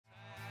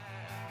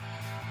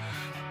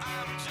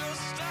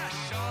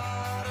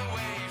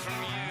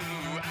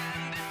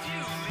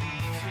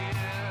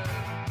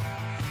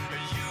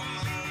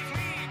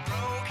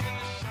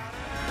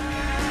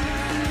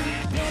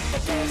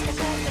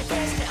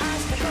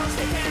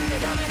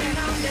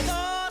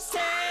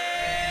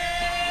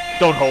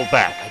Don't hold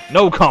back.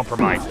 No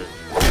compromises.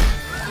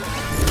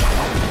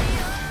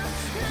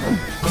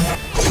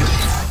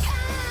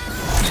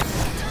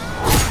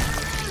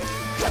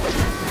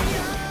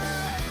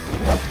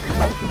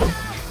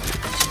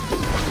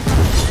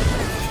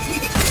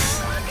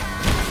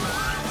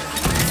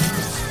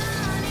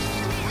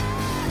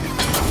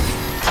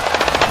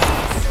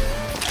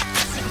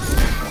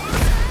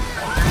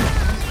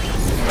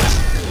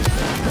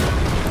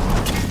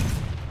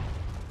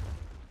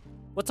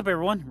 What's up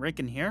everyone,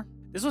 Reagan here.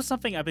 This was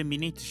something I've been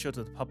meaning to show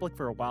to the public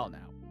for a while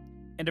now.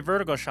 In the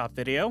vertical shot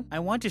video, I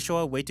wanted to show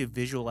a way to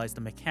visualize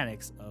the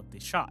mechanics of the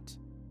shot,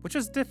 which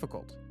was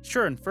difficult.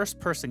 Sure, in first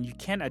person you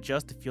can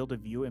adjust the field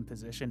of view and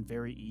position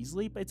very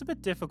easily, but it's a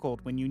bit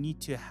difficult when you need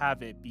to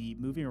have it be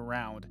moving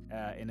around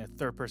in a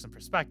third person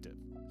perspective.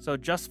 So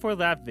just for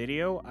that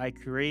video, I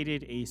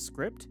created a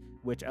script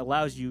which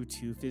allows you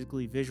to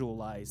physically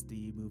visualize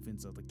the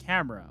movements of the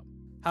camera.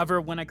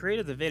 However, when I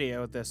created the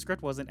video, the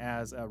script wasn't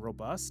as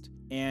robust,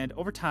 and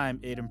over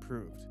time it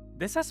improved.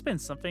 This has been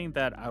something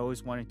that I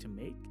always wanted to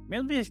make,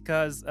 mainly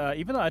because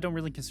even though I don't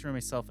really consider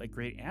myself a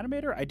great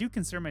animator, I do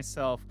consider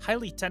myself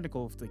highly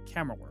technical with the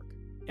camera work.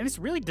 And it's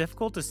really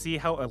difficult to see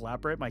how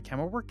elaborate my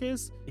camera work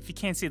is if you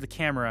can't see the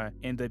camera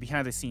in the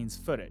behind the scenes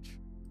footage.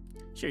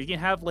 Sure, you can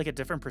have like a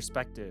different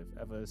perspective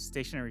of a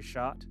stationary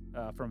shot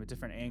from a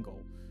different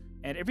angle,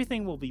 and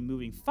everything will be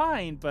moving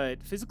fine,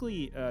 but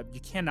physically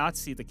you cannot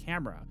see the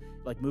camera,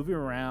 like moving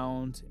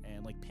around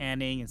and like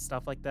panning and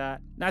stuff like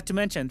that. Not to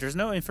mention, there's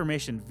no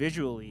information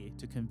visually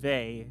to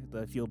convey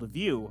the field of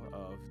view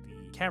of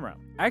the camera.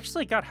 I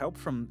actually got help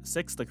from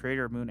Six, the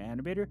creator of Moon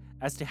Animator,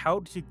 as to how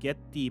to get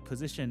the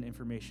position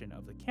information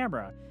of the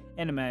camera,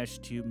 and I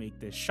managed to make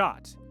this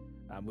shot,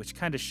 which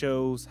kind of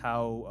shows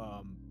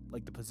how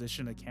like the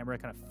position of the camera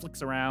kind of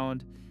flicks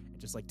around and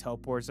just like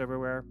teleports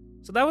everywhere.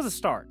 So that was a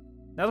start.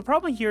 Now the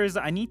problem here is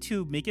I need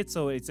to make it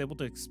so it's able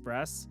to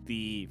express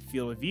the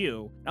field of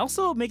view, and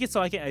also make it so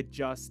I can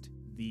adjust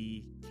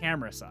the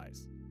camera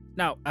size.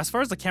 Now, as far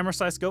as the camera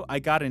size go, I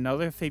got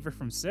another favor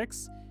from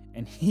Six,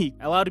 and he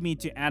allowed me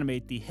to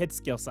animate the head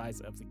scale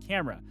size of the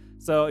camera.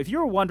 So if you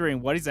were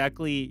wondering what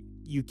exactly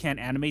you can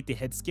animate the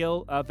head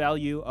scale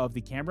value of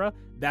the camera,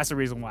 that's the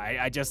reason why.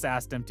 I just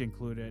asked him to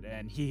include it,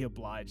 and he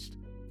obliged.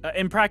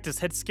 In practice,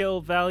 head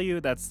scale value,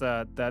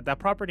 that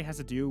property has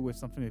to do with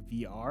something with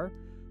VR.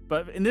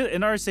 But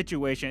in our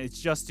situation,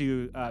 it's just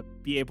to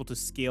be able to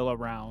scale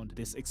around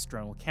this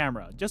external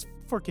camera, just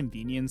for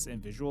convenience and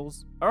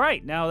visuals. All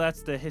right, now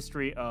that's the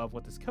history of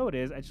what this code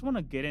is. I just want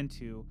to get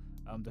into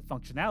the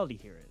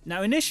functionality here.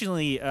 Now,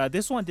 initially,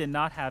 this one did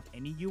not have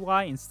any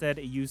UI. Instead,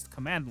 it used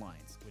command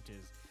lines, which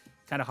is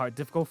kind of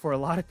difficult for a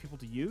lot of people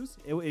to use.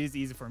 It is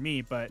easy for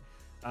me, but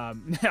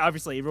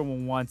obviously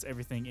everyone wants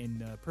everything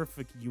in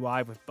perfect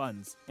UI with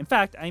buttons. In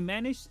fact, I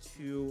managed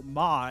to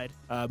mod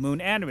Moon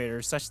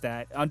Animator such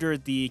that under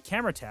the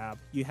camera tab,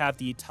 you have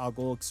the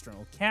toggle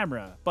external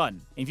camera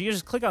button. And if you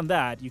just click on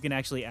that, you can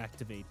actually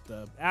activate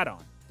the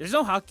add-on. There's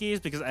no hotkeys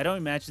because I don't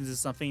imagine this is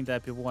something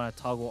that people want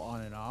to toggle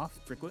on and off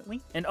frequently.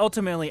 And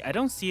ultimately, I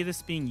don't see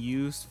this being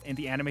used in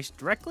the animation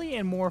directly,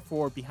 and more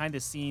for behind the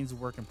scenes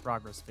work in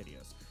progress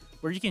videos,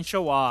 where you can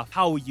show off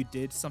how you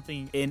did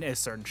something in a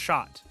certain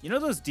shot. You know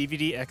those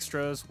DVD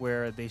extras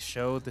where they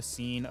show the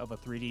scene of a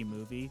 3D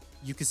movie?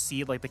 You can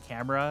see like the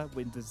camera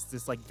with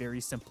this like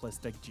very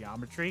simplistic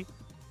geometry.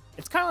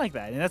 It's kind of like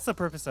that, and that's the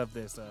purpose of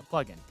this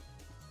plugin.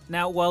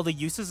 Now, while the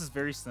uses is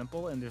very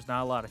simple and there's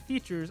not a lot of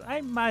features,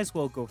 I might as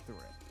well go through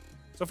it.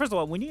 So first of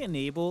all, when you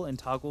enable and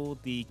toggle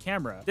the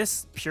camera,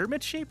 this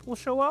pyramid shape will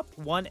show up.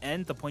 One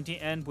end, the pointing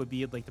end, would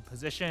be like the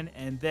position,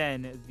 and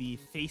then the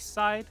face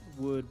side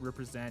would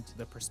represent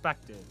the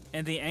perspective.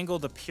 And the angle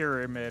of the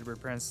pyramid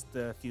represents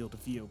the field of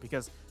view,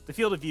 because the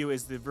field of view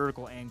is the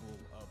vertical angle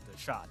of the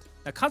shot.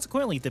 Now,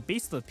 consequently, the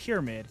base of the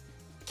pyramid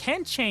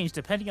can change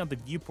depending on the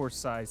viewport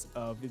size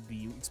of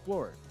the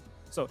explorer.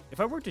 So if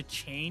I were to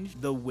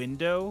change the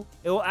window,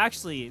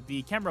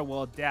 the camera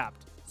will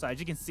adapt. So as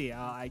you can see,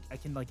 I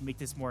can like make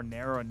this more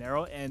narrow,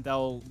 and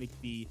that'll make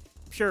the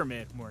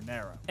pyramid more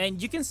narrow.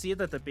 And you can see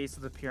that the base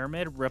of the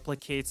pyramid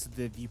replicates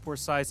the viewport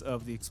size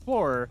of the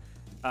Explorer.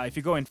 If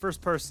you go in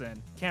first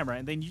person camera,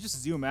 and then you just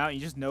zoom out, and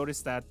you just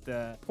notice that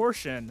the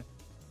portion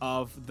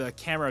of the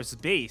camera's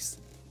base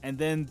and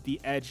then the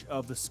edge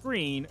of the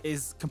screen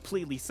is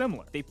completely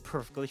similar. They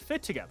perfectly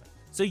fit together.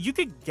 So you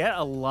could get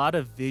a lot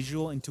of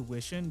visual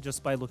intuition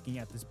just by looking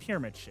at this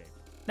pyramid shape.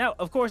 Now,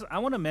 of course, I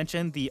want to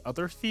mention the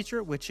other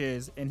feature, which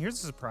is, and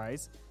here's a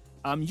surprise,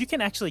 you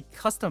can actually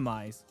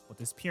customize what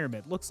this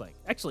pyramid looks like.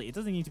 Actually, it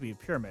doesn't need to be a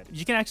pyramid.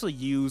 You can actually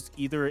use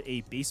either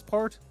a base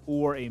part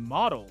or a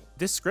model.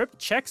 This script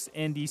checks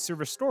in the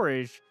server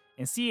storage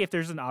and see if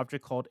there's an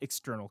object called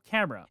external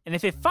camera. And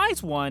if it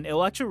finds one, it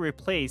will actually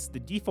replace the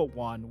default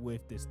one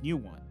with this new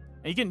one.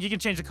 And you can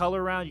change the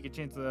color around, you can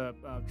change the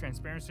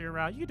transparency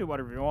around, you can do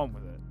whatever you want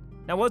with it.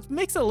 Now, what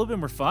makes it a little bit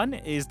more fun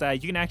is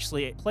that you can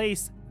actually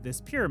place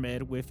this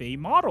pyramid with a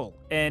model.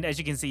 And as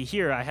you can see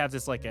here, I have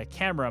this like a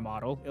camera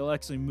model. It'll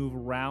actually move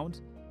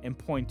around and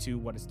point to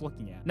what it's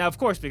looking at. Now, of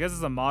course, because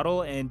it's a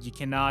model and you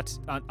cannot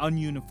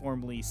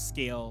ununiformly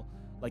scale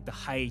like the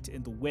height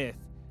and the width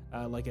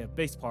like a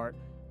base part,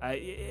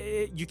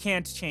 you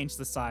can't change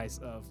the size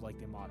of like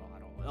the model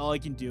at all. All I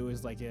can do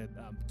is like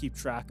keep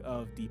track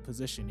of the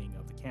positioning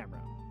of the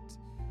camera.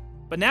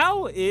 But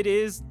now it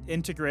is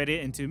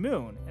integrated into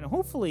Moon, and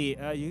hopefully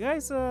you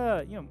guys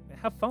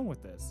have fun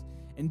with this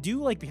and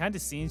do like behind the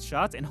scenes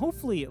shots, and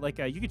hopefully like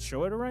you could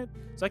show it alright,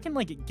 so I can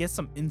like get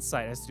some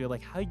insight as to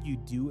like how you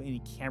do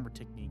any camera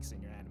techniques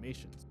in your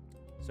animations.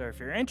 So if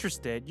you're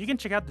interested, you can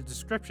check out the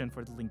description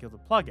for the link of the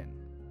plugin.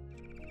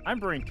 I'm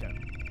Brinken,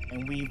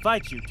 and we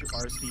invite you to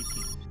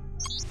RSVP.